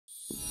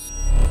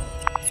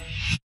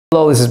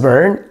Hello, this is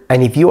Bern,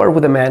 and if you are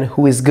with a man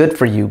who is good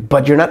for you,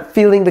 but you're not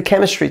feeling the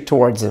chemistry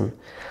towards him,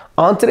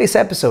 on today's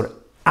episode,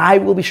 I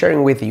will be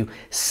sharing with you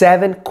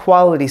 7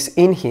 qualities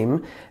in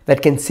him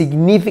that can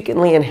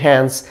significantly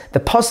enhance the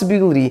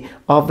possibility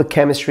of the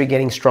chemistry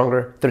getting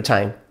stronger through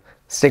time.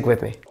 Stick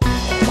with me.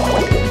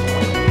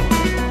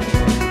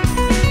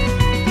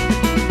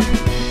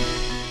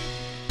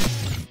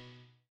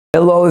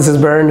 Hello, this is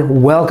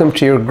Bern. Welcome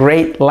to your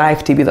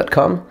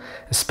greatlifetv.com,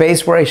 a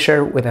space where I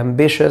share with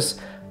ambitious,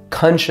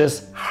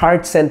 conscious,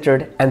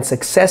 heart-centered, and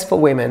successful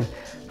women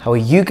how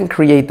you can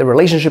create the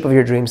relationship of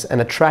your dreams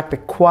and attract the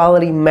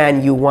quality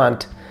man you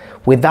want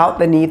without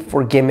the need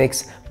for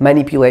gimmicks,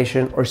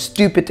 manipulation, or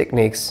stupid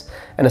techniques,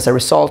 and as a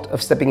result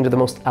of stepping into the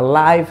most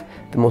alive,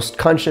 the most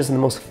conscious, and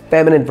the most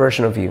feminine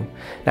version of you.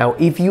 Now,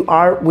 if you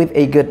are with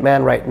a good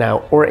man right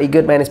now, or a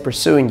good man is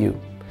pursuing you,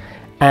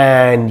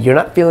 and you're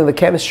not feeling the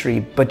chemistry,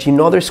 but you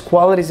know there's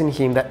qualities in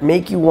him that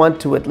make you want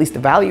to at least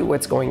evaluate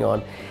what's going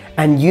on,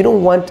 and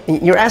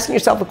you're asking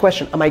yourself the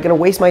question, am I gonna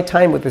waste my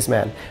time with this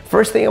man?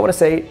 First thing I wanna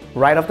say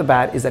right off the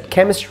bat is that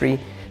chemistry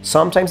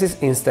sometimes is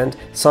instant,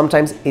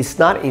 sometimes it's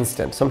not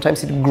instant.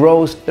 Sometimes it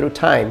grows through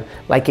time,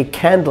 like a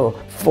candle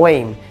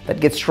flame that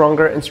gets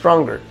stronger and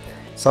stronger.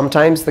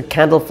 Sometimes the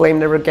candle flame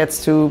never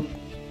gets to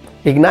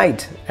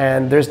ignite,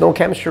 and there's no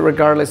chemistry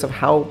regardless of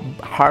how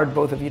hard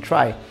both of you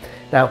try.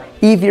 Now,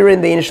 if you're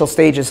in the initial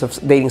stages of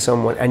dating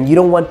someone and you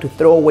don't want to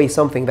throw away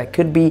something that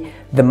could be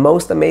the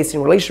most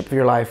amazing relationship of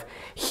your life,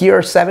 here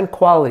are 7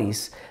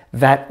 qualities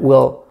that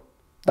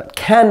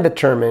can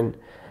determine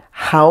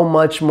how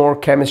much more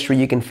chemistry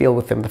you can feel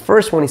with him. The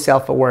first one is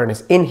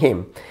self-awareness in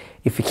him.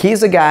 If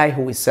he's a guy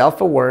who is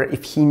self-aware,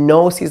 if he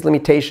knows his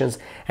limitations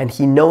and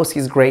he knows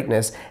his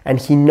greatness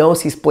and he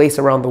knows his place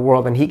around the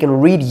world, and he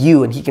can read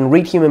you and he can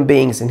read human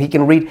beings and he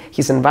can read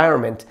his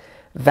environment,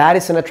 that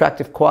is an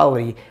attractive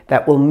quality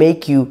that will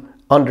make you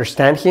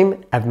understand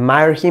him,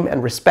 admire him,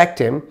 and respect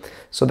him.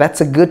 So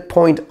that's a good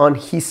point on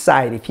his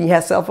side. If he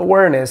has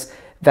self-awareness,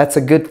 that's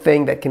a good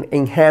thing that can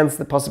enhance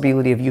the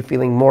possibility of you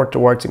feeling more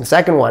towards him.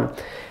 Second one,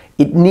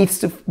 it needs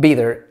to be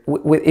there.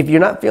 If you're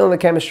not feeling the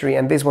chemistry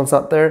and this one's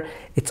not there,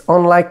 it's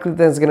unlikely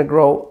that it's going to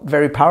grow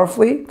very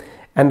powerfully,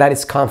 and that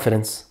is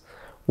confidence.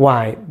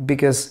 Why?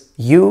 Because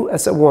you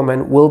as a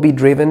woman will be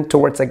driven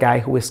towards a guy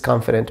who is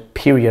confident,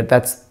 period.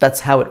 That's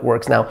how it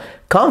works. Now,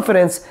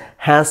 confidence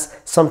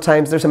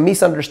there's a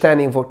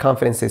misunderstanding of what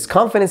confidence is.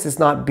 Confidence is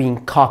not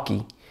being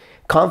cocky.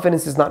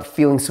 Confidence is not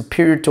feeling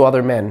superior to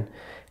other men.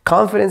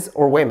 Confidence,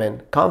 or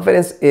women,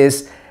 confidence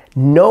is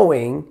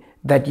knowing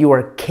that you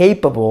are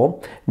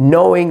capable,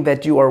 knowing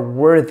that you are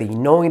worthy,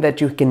 knowing that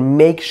you can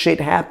make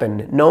shit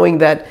happen, knowing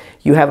that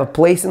you have a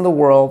place in the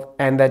world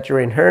and that your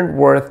inherent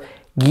worth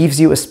gives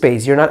you a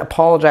space. You're not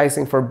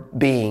apologizing for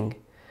being.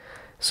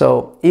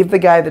 So if the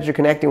guy that you're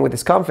connecting with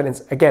is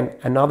confidence, again,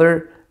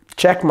 another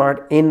check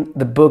mark in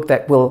the book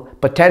that will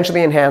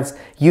potentially enhance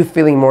you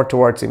feeling more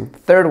towards him.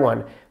 Third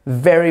one,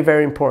 very,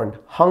 very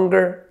important,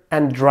 hunger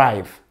and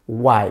drive.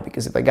 Why?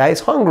 Because if a guy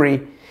is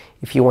hungry,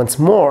 if he wants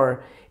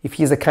more, if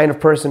he's the kind of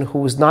person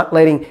who's not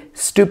letting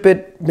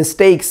stupid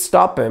mistakes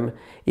stop him,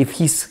 if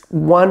he's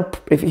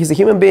a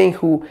human being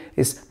who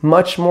is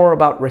much more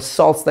about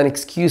results than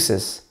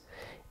excuses,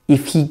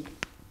 if he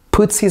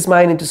puts his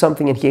mind into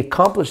something and he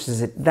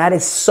accomplishes it, that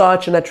is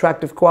such an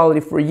attractive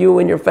quality for you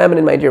and your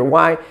feminine, my dear.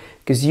 Why?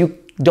 Because you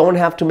don't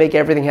have to make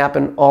everything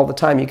happen all the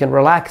time. You can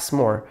relax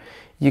more.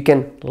 You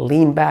can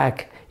lean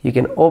back. You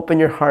can open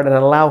your heart and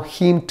allow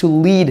him to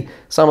lead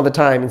some of the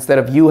time instead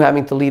of you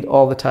having to lead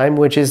all the time,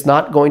 which is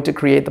not going to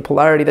create the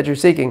polarity that you're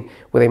seeking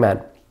with a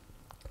man.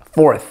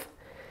 Fourth,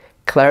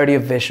 clarity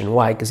of vision.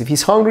 Why? Because if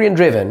he's hungry and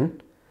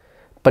driven,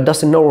 but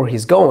doesn't know where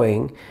he's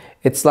going,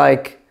 it's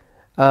like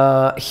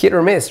hit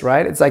or miss,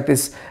 right? It's like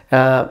this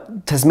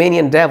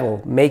Tasmanian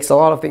devil makes a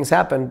lot of things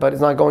happen, but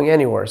it's not going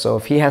anywhere. So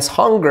if he has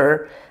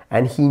hunger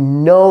and he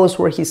knows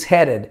where he's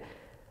headed,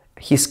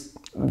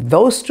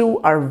 those two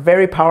are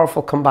very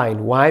powerful combined.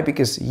 Why?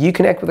 Because you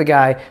connect with a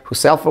guy who's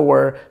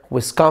self-aware, who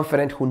is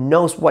confident, who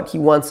knows what he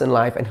wants in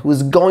life, and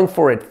who's going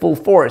for it full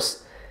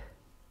force.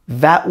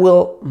 That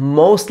will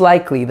most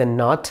likely than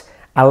not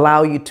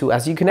allow you to,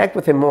 as you connect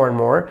with him more and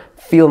more,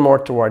 feel more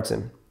towards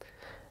him.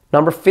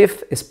 Number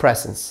 5 is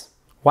presence.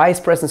 Why is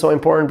presence so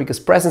important? Because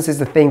presence is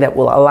the thing that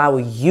will allow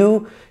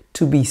you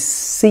to be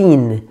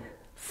seen,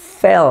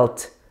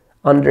 felt,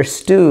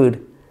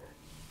 understood,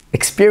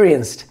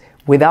 experienced.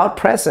 Without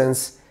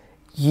presence,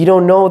 you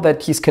don't know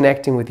that he's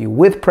connecting with you.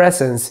 With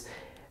presence,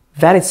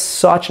 that is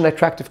such an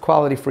attractive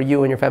quality for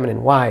you and your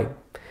feminine. Why?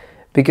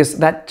 Because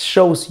that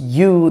shows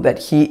you that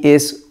he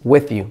is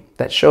with you.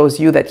 That shows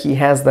you that he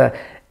has the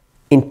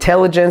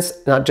intelligence,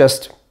 not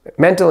just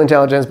mental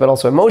intelligence, but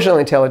also emotional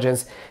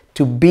intelligence,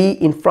 to be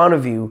in front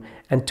of you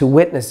and to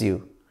witness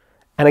you.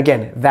 And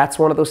again, that's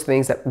one of those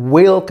things that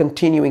will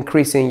continue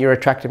increasing your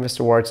attractiveness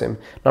towards him.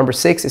 Number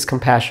 6 is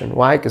compassion.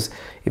 Why? Because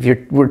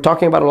we're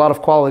talking about a lot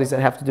of qualities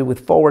that have to do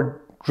with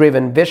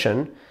forward-driven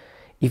vision.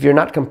 If you're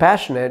not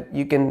compassionate,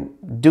 you can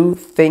do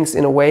things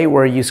in a way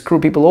where you screw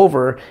people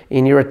over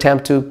in your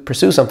attempt to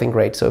pursue something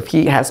great. So if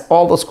he has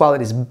all those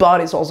qualities,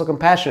 but is also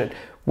compassionate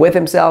with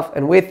himself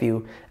and with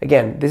you,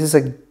 again, this is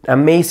an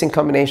amazing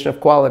combination of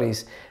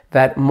qualities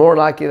that more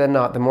likely than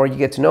not, the more you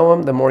get to know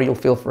him, the more you'll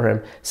feel for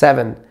him.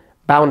 7,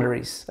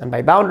 boundaries. And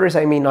by boundaries,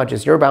 I mean not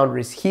just your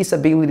boundaries, his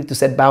ability to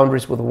set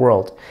boundaries with the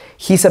world.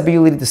 His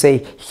ability to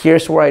say,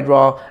 here's where I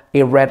draw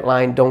a red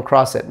line, don't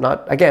cross it.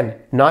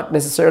 Not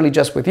necessarily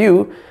just with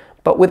you,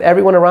 but with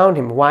everyone around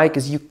him. Why?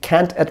 Because you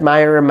can't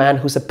admire a man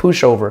who's a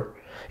pushover.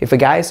 If a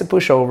guy is a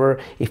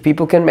pushover, if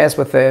people can mess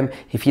with him,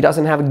 if he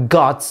doesn't have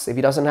guts, if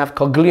he doesn't have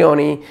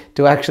coglioni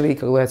to actually,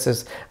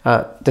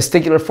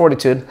 testicular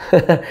fortitude,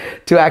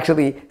 to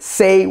actually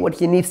say what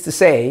he needs to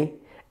say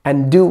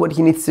and do what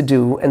he needs to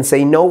do and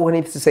say no when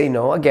he needs to say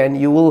no, again,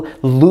 you will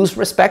lose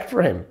respect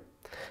for him.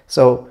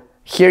 So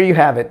here you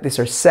have it. These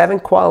are 7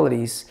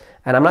 qualities,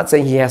 and I'm not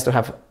saying he has to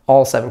have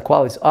all 7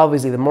 qualities.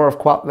 Obviously, the more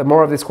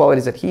of these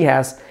qualities that he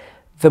has,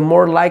 the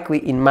more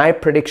likely, in my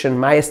prediction,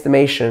 my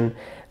estimation,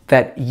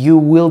 that you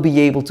will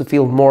be able to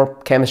feel more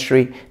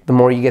chemistry the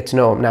more you get to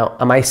know him. Now,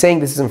 am I saying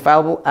this is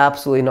infallible?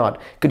 Absolutely not.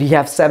 Could he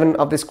have 7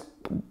 of these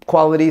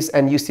qualities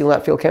and you still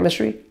not feel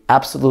chemistry?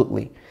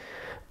 Absolutely.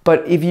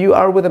 But if you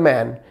are with a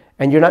man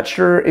and you're not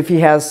sure if he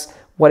has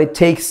what it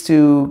takes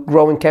to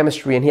grow in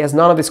chemistry and he has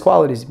none of these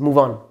qualities, move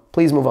on.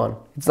 Please move on.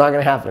 It's not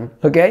going to happen,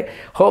 okay?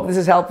 Hope this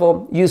is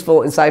helpful,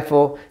 useful,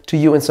 insightful to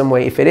you in some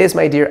way. If it is,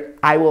 my dear,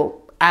 I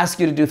will ask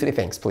you to do 3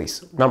 things,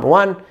 please. Number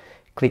 1,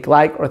 click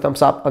like or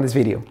thumbs up on this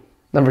video.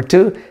 Number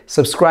 2,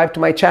 subscribe to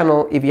my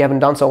channel if you haven't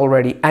done so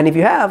already. And if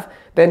you have,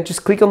 then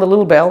just click on the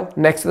little bell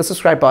next to the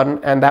subscribe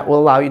button, and that will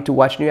allow you to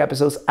watch new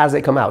episodes as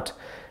they come out.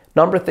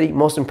 Number 3,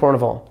 most important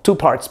of all, 2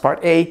 parts.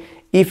 Part A,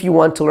 if you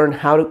want to learn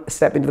how to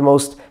step into the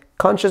most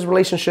conscious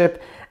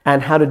relationship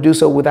and how to do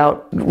so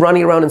without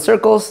running around in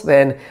circles,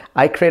 then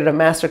I created a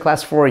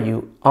masterclass for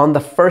you. On the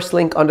first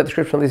link on the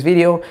description of this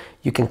video,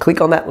 you can click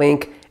on that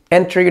link,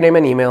 enter your name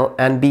and email,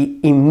 and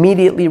be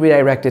immediately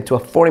redirected to a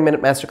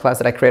 40-minute masterclass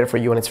that I created for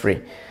you, and it's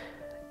free.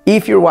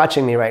 If you're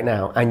watching me right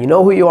now and you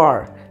know who you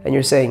are and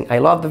you're saying, I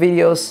love the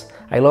videos,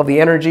 I love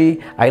the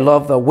energy, I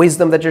love the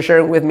wisdom that you're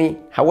sharing with me.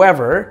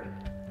 However,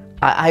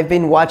 I've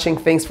been watching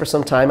things for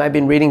some time. I've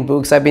been reading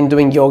books, I've been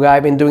doing yoga,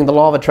 I've been doing the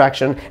law of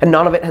attraction, and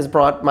none of it has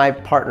brought my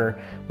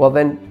partner. Well,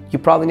 then you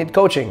probably need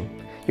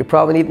coaching. You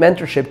probably need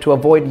mentorship to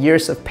avoid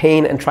years of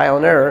pain and trial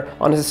and error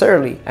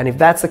unnecessarily. And if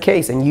that's the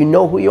case and you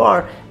know who you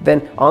are,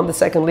 then on the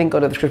second link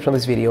on the description of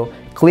this video,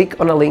 click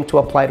on a link to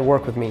apply to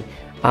work with me.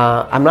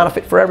 I'm not a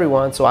fit for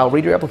everyone, so I'll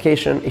read your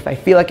application. If I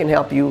feel I can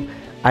help you,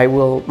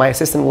 my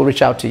assistant will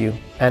reach out to you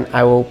and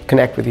I will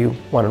connect with you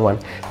one-on-one.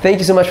 Thank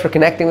you so much for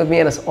connecting with me,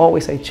 and as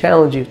always, I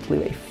challenge you to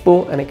live a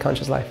full and a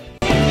conscious life.